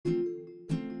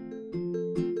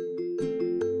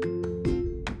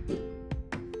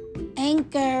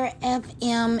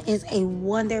FM is a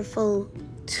wonderful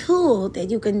tool that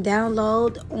you can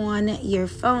download on your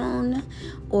phone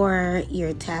or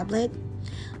your tablet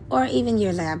or even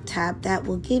your laptop that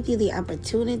will give you the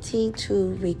opportunity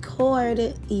to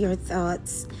record your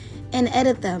thoughts and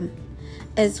edit them,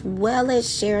 as well as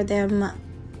share them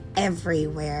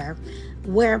everywhere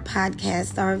where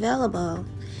podcasts are available.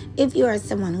 If you are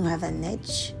someone who have a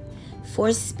niche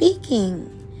for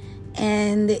speaking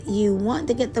and you want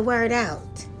to get the word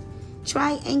out,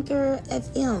 try Anchor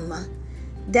FM.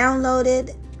 Download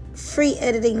it, free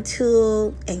editing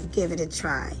tool, and give it a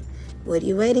try. What are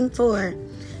you waiting for?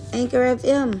 Anchor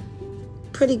FM,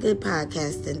 pretty good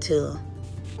podcasting tool.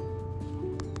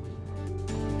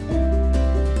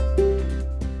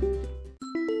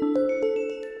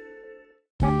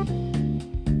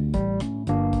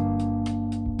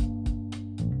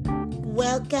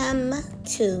 Welcome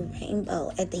to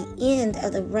Rainbow at the end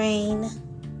of the rain,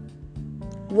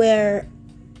 where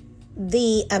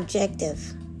the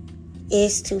objective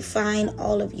is to find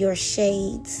all of your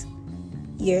shades,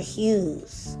 your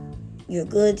hues, your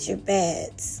goods, your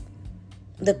bads,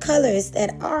 the colors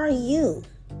that are you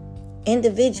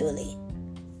individually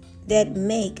that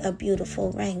make a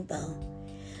beautiful rainbow.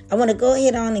 I want to go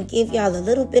ahead on and give y'all a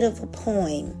little bit of a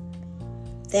poem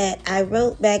that I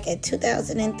wrote back in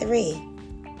 2003.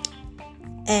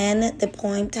 And the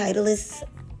poem title is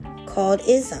called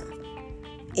Ism.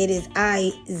 It is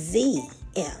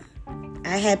I-Z-M.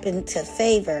 I happen to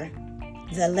favor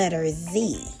the letter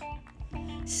Z.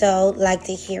 So, like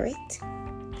to hear it?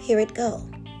 Here it go.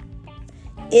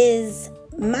 Is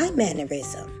my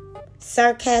mannerism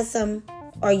sarcasm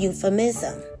or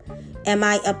euphemism? Am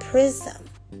I a prism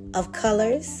of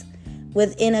colors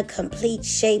within a complete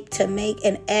shape to make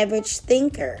an average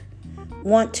thinker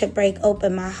want to break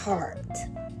open my heart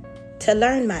to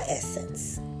learn my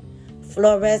essence?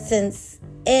 Fluorescence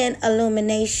and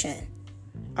illumination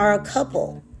are a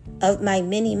couple of my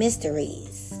many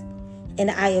mysteries,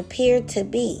 and I appear to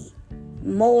be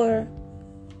more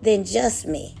than just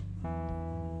me.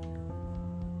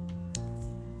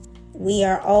 We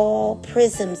are all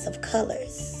prisms of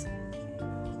colors.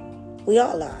 We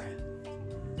all are.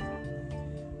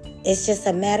 It's just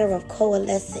a matter of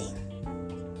coalescing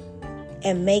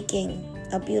and making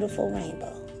a beautiful rainbow.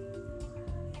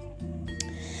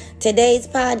 Today's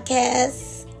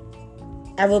podcast,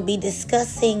 I will be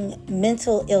discussing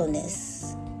mental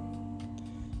illness.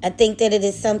 I think that it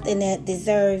is something that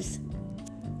deserves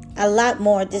a lot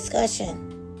more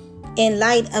discussion in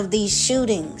light of these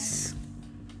shootings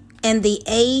and the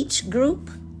age group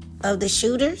of the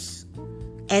shooters,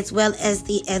 as well as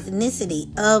the ethnicity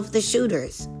of the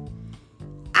shooters.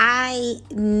 I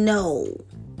know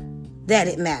that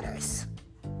it matters.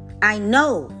 I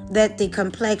know that the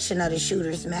complexion of the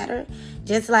shooters matter,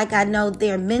 just like I know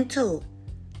their mental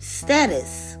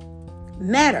status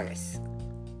matters.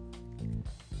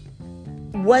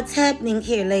 What's happening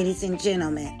here, ladies and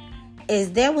gentlemen,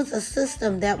 is there was a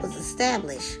system that was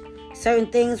established. Certain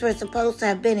things were supposed to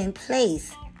have been in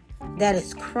place that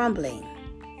is crumbling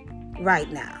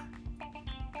right now.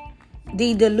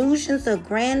 The delusions of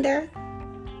grandeur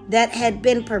that had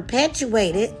been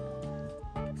perpetuated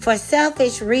for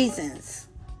selfish reasons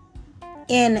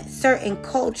in certain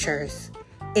cultures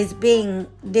is being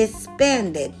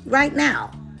disbanded right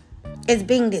now. It's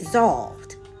being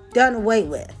dissolved, done away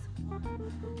with.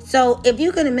 So if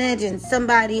you can imagine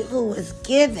somebody who was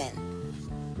given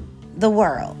the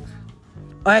world,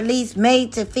 or at least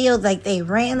made to feel like they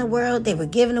ran the world, they were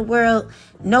given the world,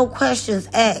 no questions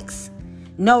asked,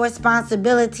 no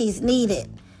responsibilities needed,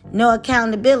 no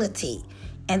accountability,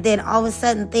 and then all of a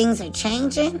sudden things are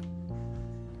changing?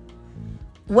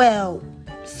 Well,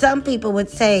 some people would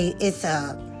say it's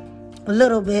a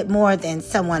little bit more than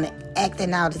someone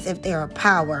acting out as if they're a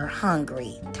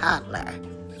power-hungry toddler.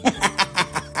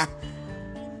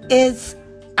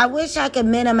 I wish I could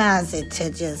minimize it to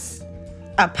just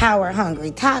a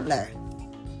power-hungry toddler.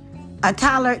 A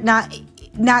toddler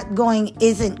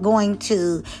isn't going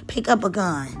to pick up a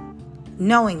gun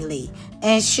knowingly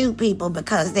and shoot people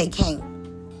because they can't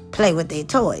play with their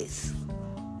toys.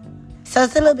 So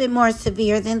it's a little bit more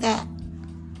severe than that.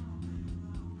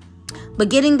 But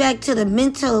getting back to the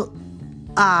mental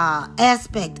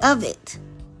aspect of it,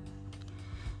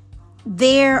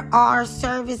 there are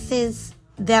services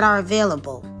that are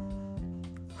available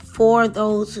for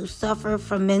those who suffer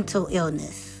from mental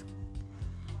illness.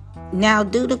 Now,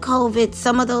 due to COVID,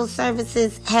 some of those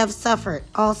services have suffered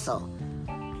also.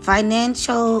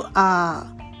 Financial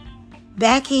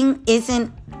backing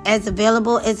isn't as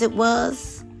available as it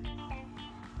was.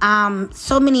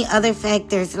 So many other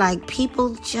factors, like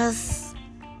people just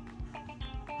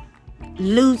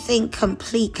losing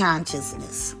complete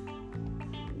consciousness.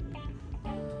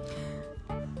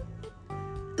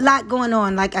 A lot going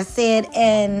on, like I said,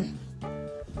 and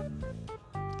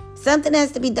something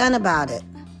has to be done about it.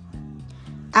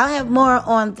 I'll have more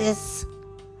on this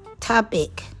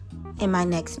topic in my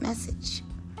next message.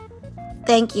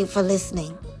 Thank you for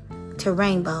listening to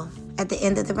Rainbow at the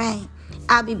End of the Rain.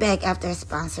 I'll be back after a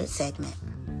sponsored segment.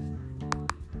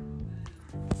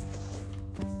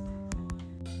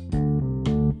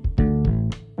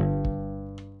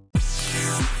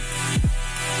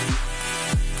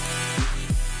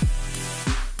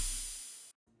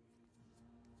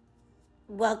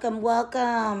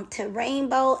 Welcome to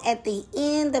Rainbow at the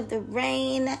End of the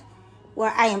Rain,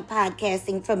 where I am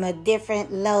podcasting from a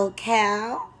different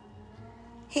locale.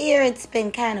 Here it's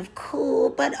been kind of cool,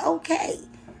 but okay.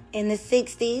 In the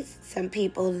 60s, some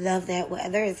people love that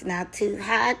weather. It's not too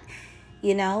hot,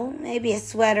 maybe a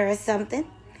sweater or something,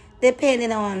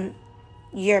 depending on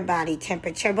your body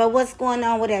temperature. But what's going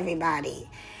on with everybody?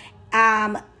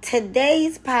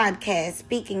 Today's podcast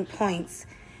speaking points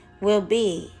will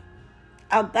be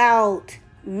about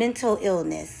mental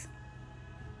illness.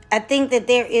 I think that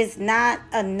there is not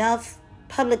enough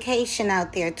publication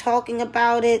out there talking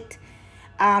about it.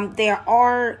 There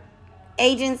are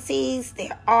agencies,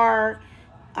 there are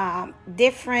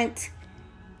different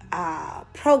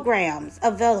programs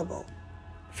available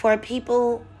for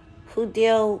people who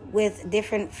deal with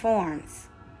different forms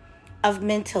of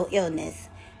mental illness.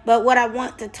 But what I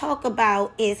want to talk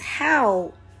about is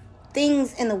how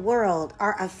things in the world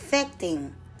are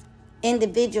affecting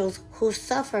individuals who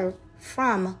suffer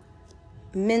from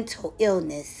mental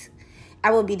illness.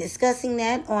 I will be discussing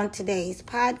that on today's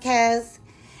podcast,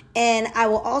 and I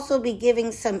will also be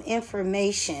giving some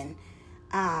information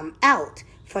out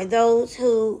for those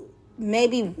who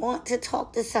maybe want to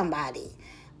talk to somebody,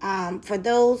 for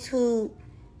those who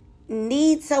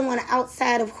need someone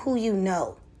outside of who you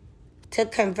know to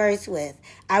converse with.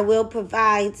 I will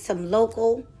provide some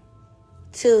local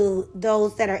to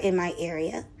those that are in my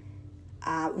area,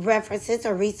 references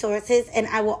or resources, and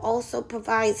I will also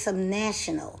provide some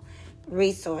national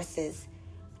resources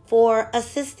for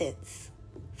assistance,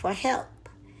 for help.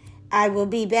 I will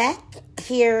be back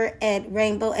here at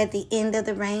Rainbow at the End of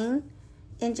the Rain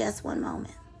in just one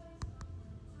moment.